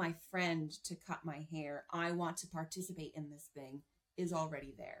want my friend to cut my hair, I want to participate in this thing is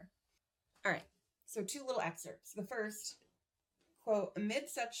already there. All right, so 2 little excerpts. The first, quote, amid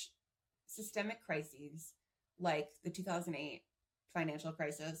such systemic crises like the 2008 financial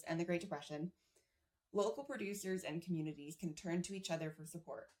crisis and the Great Depression, local producers and communities can turn to each other for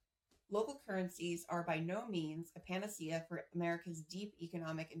support. Local currencies are by no means a panacea for America's deep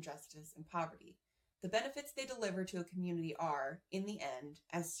economic injustice and poverty. The benefits they deliver to a community are, in the end,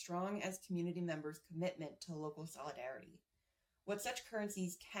 as strong as community members' commitment to local solidarity. What such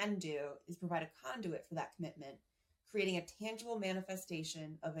currencies can do is provide a conduit for that commitment, creating a tangible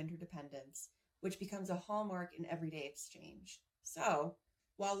manifestation of interdependence, which becomes a hallmark in everyday exchange. So,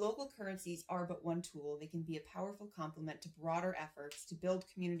 while local currencies are but one tool, they can be a powerful complement to broader efforts to build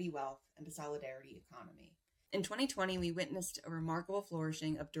community wealth and a solidarity economy. In 2020, we witnessed a remarkable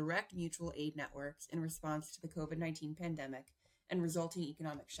flourishing of direct mutual aid networks in response to the COVID-19 pandemic and resulting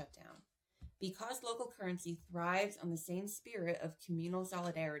economic shutdown. Because local currency thrives on the same spirit of communal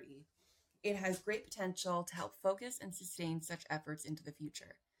solidarity, it has great potential to help focus and sustain such efforts into the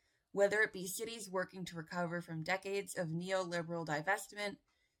future. Whether it be cities working to recover from decades of neoliberal divestment,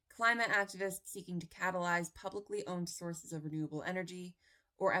 climate activists seeking to catalyze publicly owned sources of renewable energy,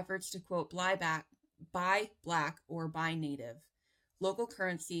 or efforts to, quote, buy black or buy native, local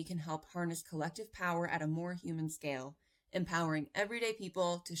currency can help harness collective power at a more human scale, empowering everyday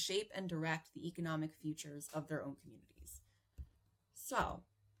people to shape and direct the economic futures of their own communities. So,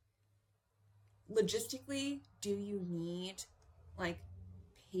 logistically, do you need like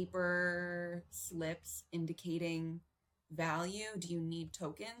paper slips indicating value? Do you need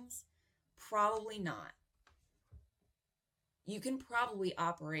tokens? Probably not. You can probably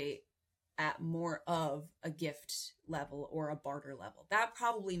operate at more of a gift level or a barter level. That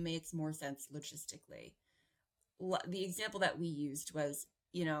probably makes more sense logistically. The example that we used was,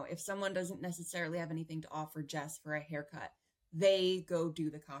 if someone doesn't necessarily have anything to offer Jess for a haircut, they go do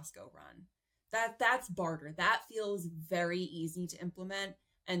the Costco run. That's barter. That feels very easy to implement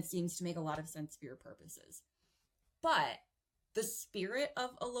and seems to make a lot of sense for your purposes. But the spirit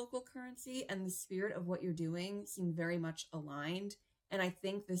of a local currency and the spirit of what you're doing seem very much aligned. And I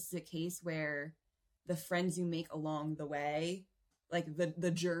think this is a case where the friends you make along the way, like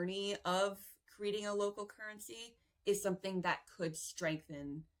the journey of creating a local currency, is something that could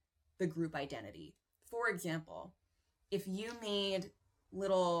strengthen the group identity. For example, if you made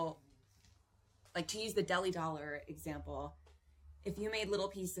little, like to use the deli dollar example, if you made little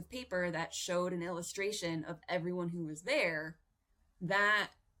piece of paper that showed an illustration of everyone who was there, that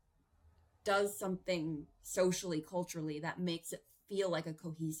does something socially, culturally, that makes it feel like a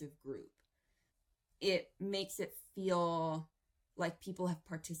cohesive group. It makes it feel like people have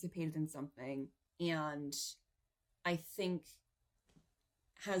participated in something, and I think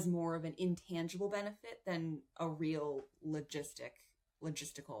has more of an intangible benefit than a real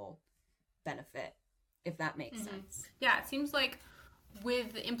logistical benefit, if that makes sense. Yeah, it seems like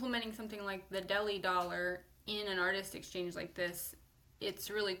with implementing something like the deli dollar in an artist exchange like this, it's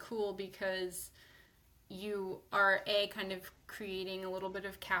really cool because you are kind of creating a little bit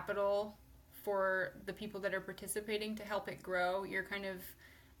of capital for the people that are participating to help it grow. You're kind of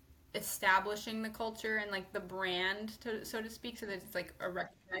establishing the culture and like the brand, so to speak, so that it's like a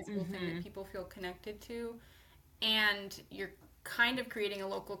recognizable thing that people feel connected to. And you're kind of creating a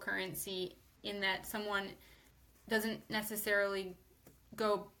local currency in that someone doesn't necessarily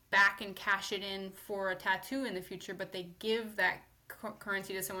go back and cash it in for a tattoo in the future, but they give that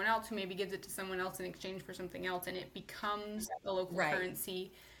currency to someone else who maybe gives it to someone else in exchange for something else, and it becomes a local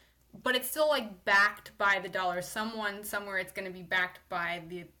currency. But it's still like backed by the dollar. Someone somewhere, it's going to be backed by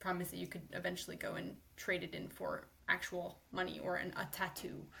the promise that you could eventually go and trade it in for actual money or a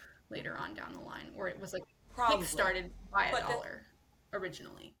tattoo later on down the line, or it was like kickstarted by a dollar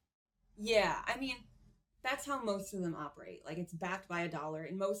originally. Yeah, I mean, that's how most of them operate. Like, it's backed by a dollar.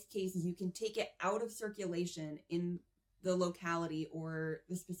 In most cases, you can take it out of circulation in the locality or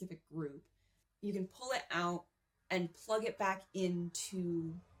the specific group. You can pull it out and plug it back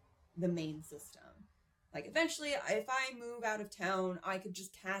into the main system. Like, eventually, if I move out of town, I could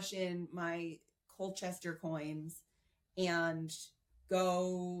just cash in my Colchester coins and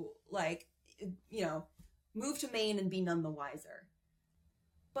go, like, move to Maine and be none the wiser.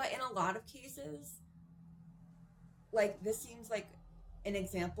 But in a lot of cases, like, this seems like an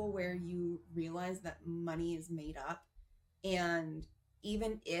example where you realize that money is made up, and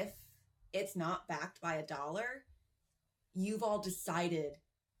even if it's not backed by a dollar, you've all decided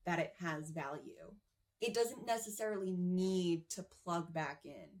that it has value. It doesn't necessarily need to plug back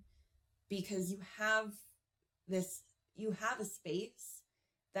in, because you have a space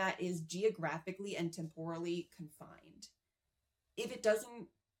that is geographically and temporally confined.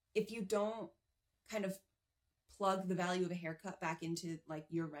 If you don't kind of plug the value of a haircut back into, like,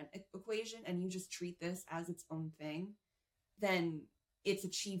 your rent equation, and you just treat this as its own thing, then it's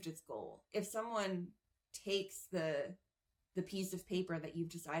achieved its goal. If someone takes the piece of paper that you've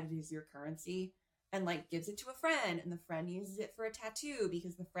decided is your currency and, like, gives it to a friend, and the friend uses it for a tattoo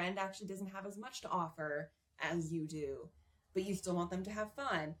because the friend actually doesn't have as much to offer as you do, but you still want them to have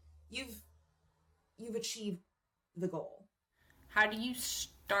fun, you've achieved the goal. How do you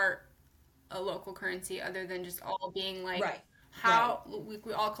start a local currency other than just all being like, Right. how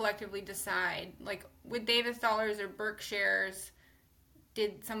we all collectively decide? Like, with Davis dollars or Berkshires,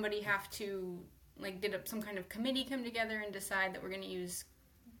 did somebody have to, like, did some kind of committee come together and decide that we're going to use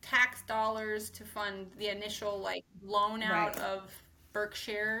tax dollars to fund the initial, like, loan out of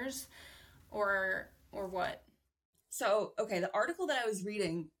Berkshires, or what? So, okay, the article that I was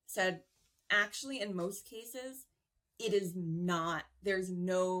reading said, actually, in most cases, it is not, there's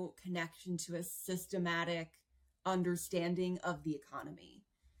no connection to a systematic understanding of the economy.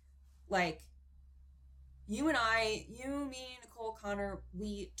 Like, you, me, Nicole, Connor,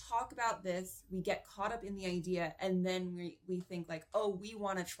 we talk about this, we get caught up in the idea, and then we think, like, oh, we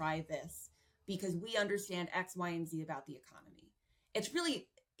want to try this because we understand X, Y, and Z about the economy. It's really,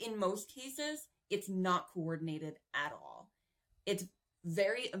 in most cases, it's not coordinated at all. It's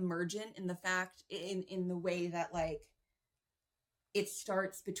very emergent in the fact, in the way that, like, it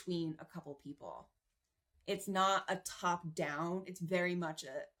starts between a couple people. It's not a top down, it's very much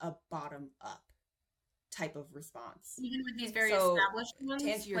a bottom up type of response. Even with these very established ones, to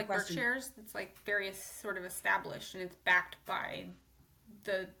answer your like question, Berkshires, it's like very sort of established and it's backed by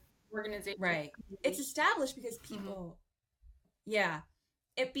the organization. right? It's established because people, yeah,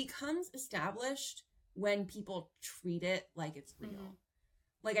 it becomes established when people treat it like it's real.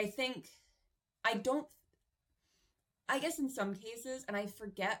 Like, I guess in some cases, and I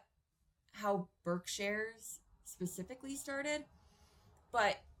forget how Berkshires specifically started,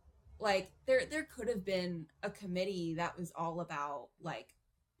 but, like, there could have been a committee that was all about, like,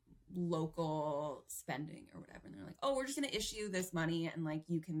 local spending or whatever, and they're like, oh, we're just going to issue this money and, like,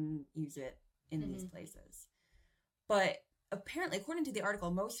 you can use it in these places. But apparently, according to the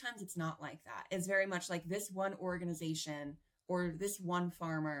article, most times it's not like that. It's very much like this one organization or this one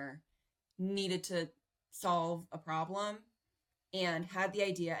farmer needed to solve a problem and had the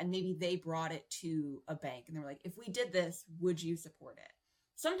idea, and maybe they brought it to a bank and they were like, if we did this, would you support it?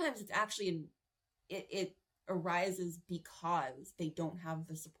 Sometimes it's actually, it arises because they don't have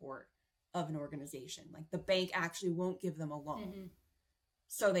the support of an organization. Like, the bank actually won't give them a loan.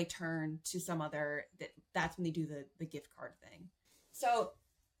 So they turn to some other, that's when they do the gift card thing. So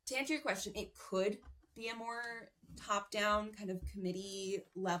to answer your question, it could be a more top-down kind of committee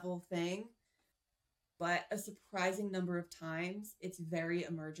level thing, but a surprising number of times it's very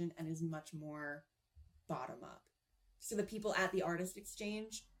emergent and is much more bottom-up. So the people at the artist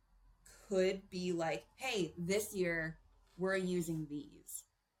exchange could be like, hey, this year we're using these.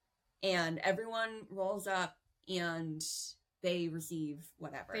 And everyone rolls up and they receive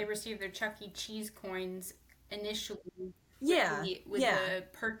whatever. They receive their Chuck E. Cheese coins initially with the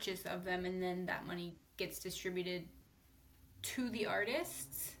purchase of them, and then that money gets distributed to the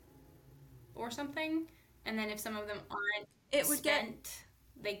artists or something. And then if some of them aren't spent,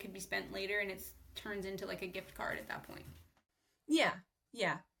 they could be spent later, and it turns into, like, a gift card at that point. Yeah.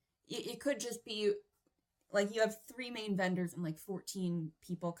 It could just be like you have 3 main vendors and, like, 14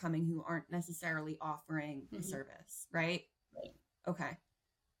 people coming who aren't necessarily offering the service, right? Right. Okay.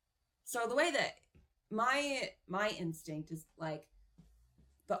 So the way that my instinct is, like,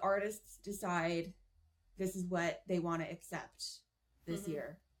 the artists decide this is what they want to accept this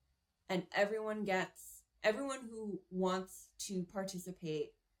year, and everyone who wants to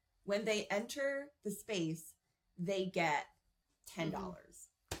participate When they enter the space, they get $10,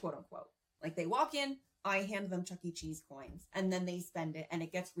 quote unquote. Like they walk in, I hand them Chuck E. Cheese coins, and then they spend it, and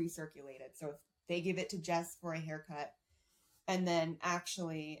it gets recirculated. So if they give it to Jess for a haircut, and then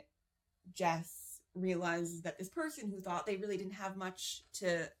actually Jess realizes that this person who thought they really didn't have much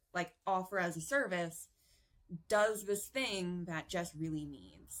to like offer as a service does this thing that Jess really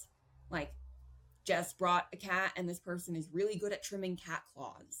needs. Like Jess brought a cat and this person is really good at trimming cat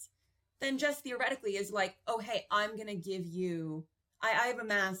claws. Then Jess theoretically is like, oh, hey, I'm going to give you, I've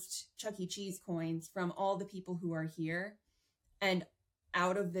amassed Chuck E. Cheese coins from all the people who are here. And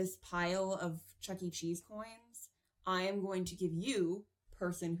out of this pile of Chuck E. Cheese coins, I am going to give you,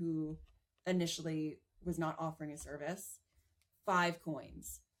 person who initially was not offering a service, 5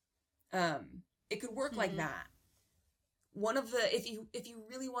 coins. It could work like that. One of the, if you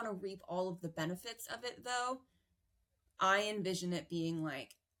really want to reap all of the benefits of it though, I envision it being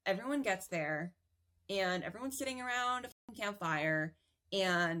like everyone gets there and everyone's sitting around a campfire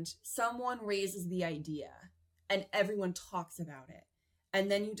and someone raises the idea and everyone talks about it.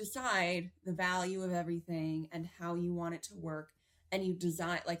 And then you decide the value of everything and how you want it to work. And you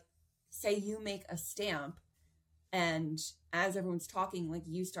design, like, say you make a stamp and as everyone's talking, like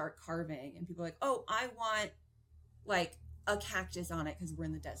you start carving and people are like, oh, I want like a cactus on it because we're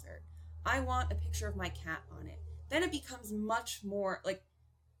in the desert. I want a picture of my cat on it. Then it becomes much more like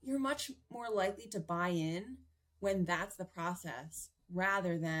you're much more likely to buy in when that's the process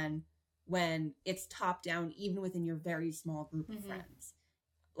rather than when it's top down, even within your very small group of friends.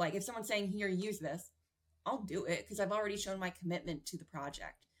 Like if someone's saying, here, use this, I'll do it because I've already shown my commitment to the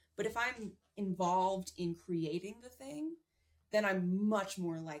project. But if I'm involved in creating the thing, then I'm much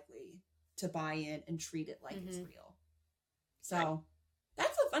more likely to buy in and treat it like it's real. So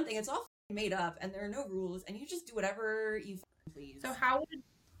that's the fun thing. It's all made up and there are no rules and you just do whatever you please. So how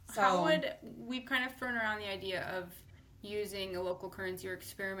would we've kind of thrown around the idea of using a local currency or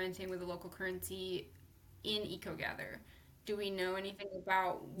experimenting with a local currency in EcoGather? Do we know anything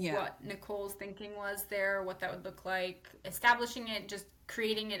about what Nicole's thinking was there, what that would look like? Establishing it, just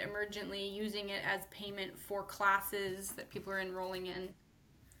creating it emergently, using it as payment for classes that people are enrolling in?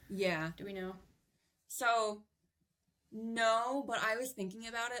 Yeah. Do we know? So, no, but I was thinking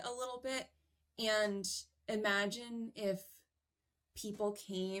about it a little bit. And imagine if people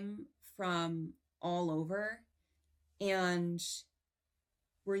came from all over and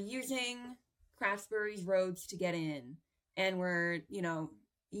we're using Craftsbury's roads to get in. And we're,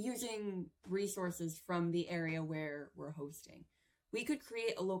 using resources from the area where we're hosting. We could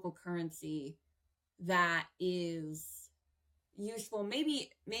create a local currency that is useful, maybe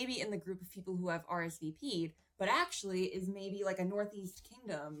in the group of people who have RSVP'd, but actually is maybe like a Northeast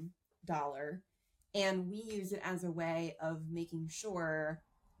Kingdom dollar. And we use it as a way of making sure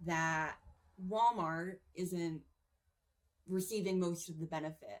that Walmart isn't receiving most of the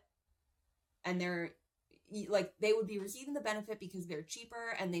benefit. And they would be receiving the benefit because they're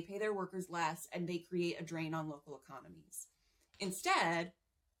cheaper and they pay their workers less and they create a drain on local economies. Instead,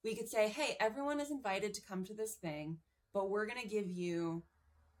 we could say, hey, everyone is invited to come to this thing, but we're going to give you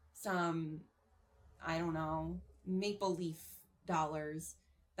some, I don't know, maple leaf dollars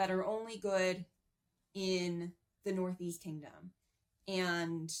that are only good in the Northeast Kingdom.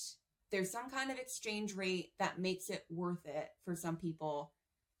 And there's some kind of exchange rate that makes it worth it for some people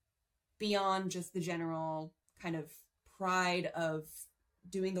beyond just the general kind of pride of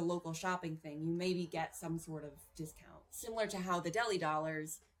doing the local shopping thing. You maybe get some sort of discount. Similar to how the deli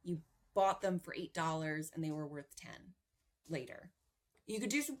dollars, you bought them for $8 and they were worth 10 later. You could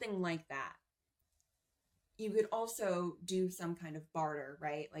do something like that. You could also do some kind of barter,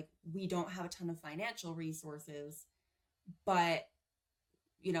 right? Like we don't have a ton of financial resources, but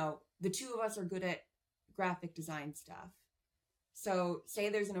the two of us are good at graphic design stuff. So say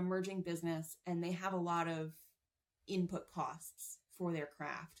there's an emerging business and they have a lot of input costs for their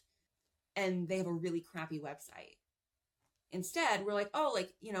craft and they have a really crappy website. Instead, we're like,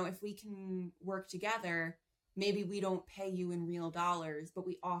 if we can work together, maybe we don't pay you in real dollars, but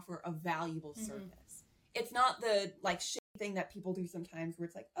we offer a valuable service. It's not the shit thing that people do sometimes where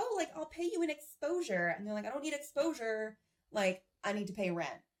it's like, I'll pay you in exposure. And they're like, I don't need exposure. I need to pay rent.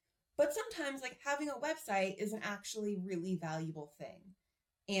 But sometimes having a website is an actually really valuable thing.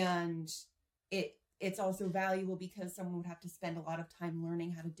 And it's also valuable because someone would have to spend a lot of time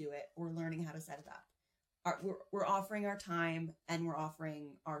learning how to do it or learning how to set it up. We're offering our time and we're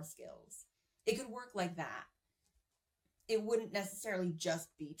offering our skills. It could work like that. It wouldn't necessarily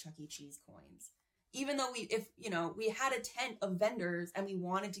just be Chuck E. Cheese coins. Even though if we had a tent of vendors and we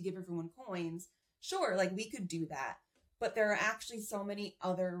wanted to give everyone coins, sure, we could do that. But there are actually so many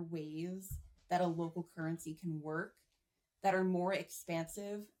other ways that a local currency can work that are more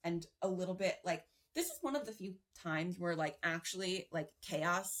expansive and a little bit like, this is one of the few times where like actually like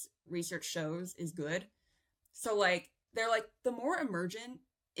chaos research shows is good. So like they're like, the more emergent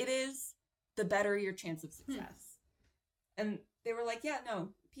it is, the better your chance of success. And they were like, yeah, no,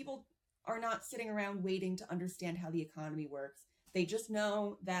 people are not sitting around waiting to understand how the economy works. They just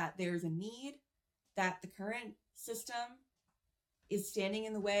know that there's a need, that the current system is standing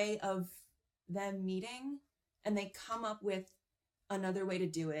in the way of them meeting, and they come up with another way to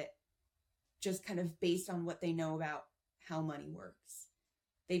do it, just kind of based on what they know about how money works.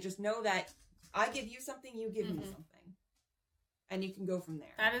 They just know that I give you something, you give me something. And you can go from there.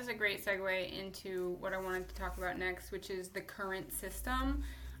 That is a great segue into what I wanted to talk about next, which is the current system.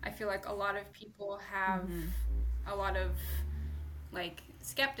 I feel like a lot of people have a lot of like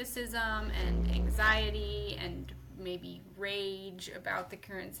skepticism and anxiety and maybe rage about the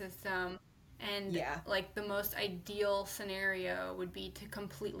current system. And like the most ideal scenario would be to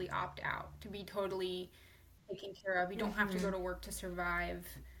completely opt out, to be totally taken care of. You don't have to go to work to survive.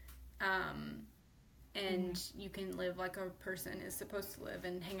 And you can live like a person is supposed to live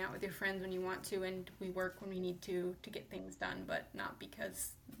and hang out with your friends when you want to, and we work when we need to get things done, but not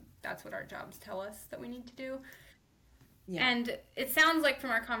because that's what our jobs tell us that we need to do. And it sounds like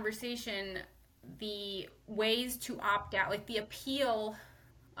from our conversation, the ways to opt out, like the appeal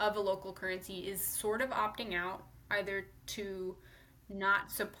of a local currency is sort of opting out, either to not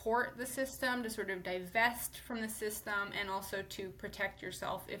support the system, to sort of divest from the system, and also to protect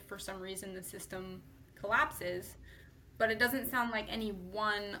yourself if for some reason the system collapses. But it doesn't sound like any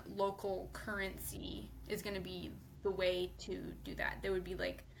one local currency is going to be the way to do that. There would be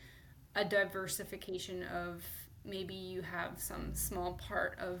like a diversification of, maybe you have some small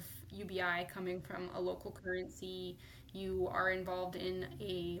part of UBI coming from a local currency. You are involved in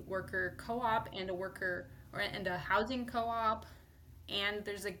a worker co-op and a housing co-op, and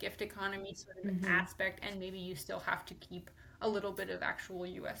there's a gift economy sort of aspect, and maybe you still have to keep a little bit of actual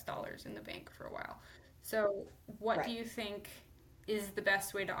US dollars in the bank for a while. So, what do you think is the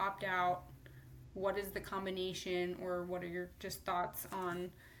best way to opt out? What is the combination, or what are your just thoughts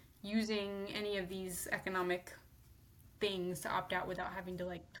on using any of these economic things to opt out without having to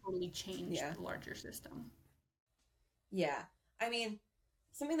like totally change the larger system? Yeah. I mean,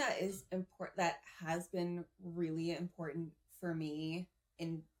 something that is important, that has been really important for me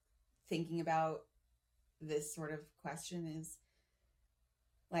in thinking about this sort of question, is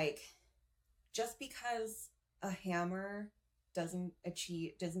like, just because a hammer doesn't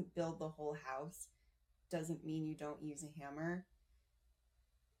build the whole house doesn't mean you don't use a hammer.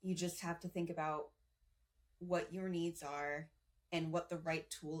 You just have to think about what your needs are and what the right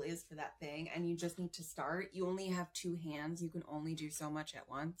tool is for that thing, and you just need to start. You only have two hands. You can only do so much at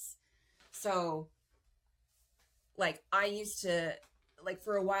once. So like, I used to, like,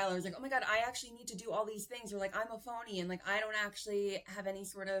 for a while I was like, oh my god, I actually need to do all these things, or like, I'm a phony, and like, I don't actually have any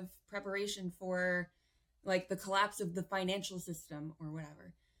sort of preparation for like the collapse of the financial system or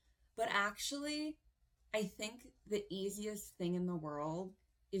whatever. But actually, I think the easiest thing in the world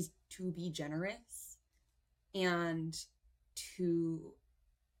is to be generous and to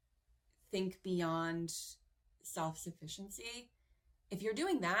think beyond self-sufficiency. If you're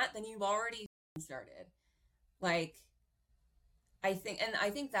doing that, then you've already started. Like, I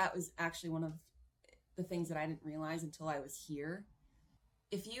think that was actually one of the things that I didn't realize until I was here.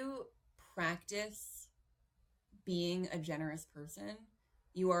 If you practice being a generous person,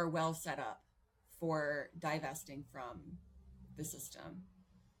 you are well set up for divesting from the system.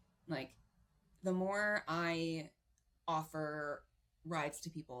 Like, the more I offer rides to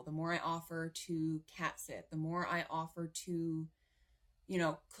people, the more I offer to cat sit, the more I offer to,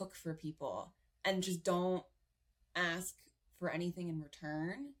 cook for people, and just don't ask for anything in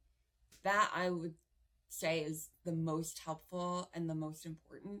return, that I would say is the most helpful and the most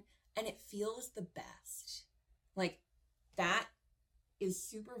important. And it feels the best. Like, that is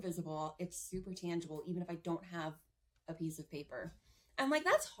super visible. It's super tangible, even if I don't have a piece of paper. And like,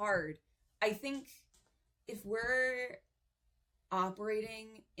 that's hard. I think if we're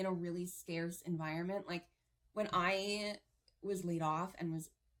operating in a really scarce environment, like when I was laid off and was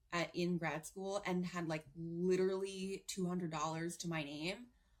in grad school and had like literally $200 to my name,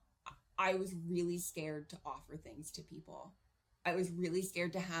 I was really scared to offer things to people. I was really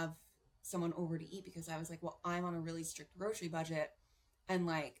scared to have someone over to eat, because I was like, well, I'm on a really strict grocery budget, and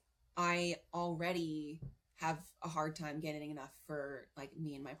like, I already have a hard time getting enough for like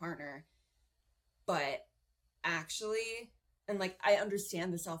me and my partner. But actually, and like, I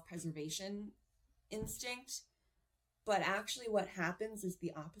understand the self-preservation instinct, But actually what happens is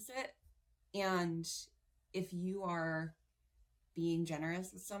the opposite. And if you are being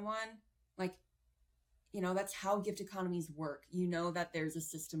generous with someone, like, that's how gift economies work. You know that there's a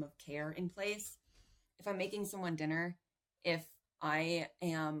system of care in place. If I'm making someone dinner, if I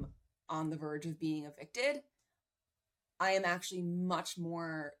am on the verge of being evicted, I am actually much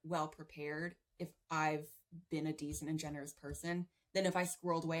more well prepared if I've been a decent and generous person than if I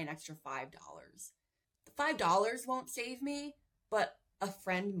squirreled away an extra $5. The $5 won't save me, but a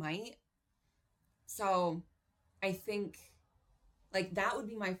friend might. So I think like that would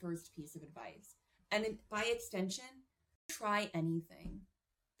be my first piece of advice. And by extension, try anything.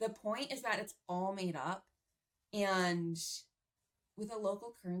 The point is that it's all made up. And with a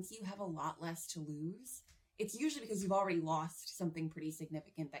local currency, you have a lot less to lose. It's usually because you've already lost something pretty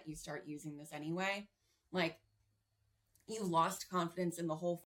significant that you start using this anyway. Like, you've lost confidence in the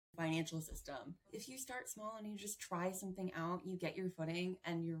whole financial system. If you start small and you just try something out, you get your footing,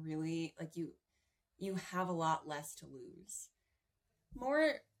 and you're really, like, you have a lot less to lose.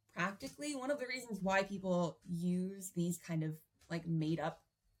 More practically, one of the reasons why people use these kind of, like, made-up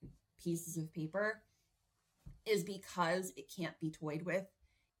pieces of paper is because it can't be toyed with.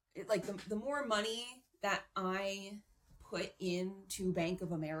 Like, the more money that I put into Bank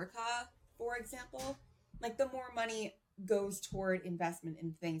of America, for example, like, the more money goes toward investment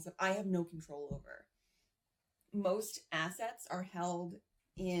in things that I have no control over. Most assets are held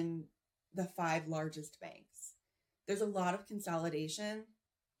in the 5 largest banks. There's a lot of consolidation,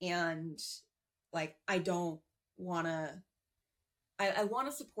 and like, I don't want to, I want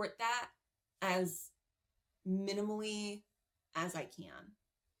to support that as minimally as I can.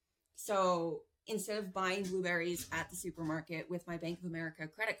 So instead of buying blueberries at the supermarket with my Bank of America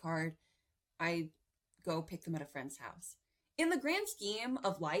credit card, I go pick them at a friend's house. In the grand scheme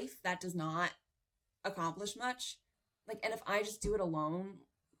of life, that does not accomplish much. Like, and if I just do it alone,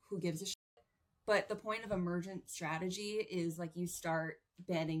 who gives a shit? But the point of emergent strategy is like you start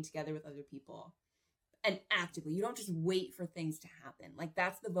banding together with other people and actively. You don't just wait for things to happen. Like,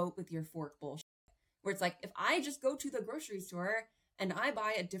 that's the vote with your fork bullshit. Where it's like, if I just go to the grocery store and I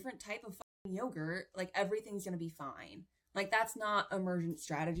buy a different type of fucking yogurt, like, everything's going to be fine. Like, that's not emergent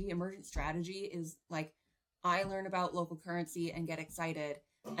strategy. Emergent strategy is like, I learn about local currency and get excited,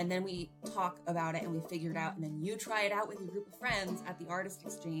 and then we talk about it and we figure it out, and then you try it out with your group of friends at the artist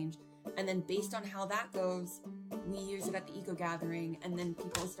exchange, and then based on how that goes, we use it at the eco gathering, and then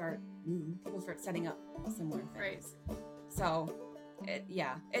people start setting up similar things. Right. So,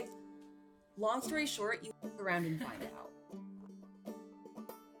 it's long story short, you look around and find out.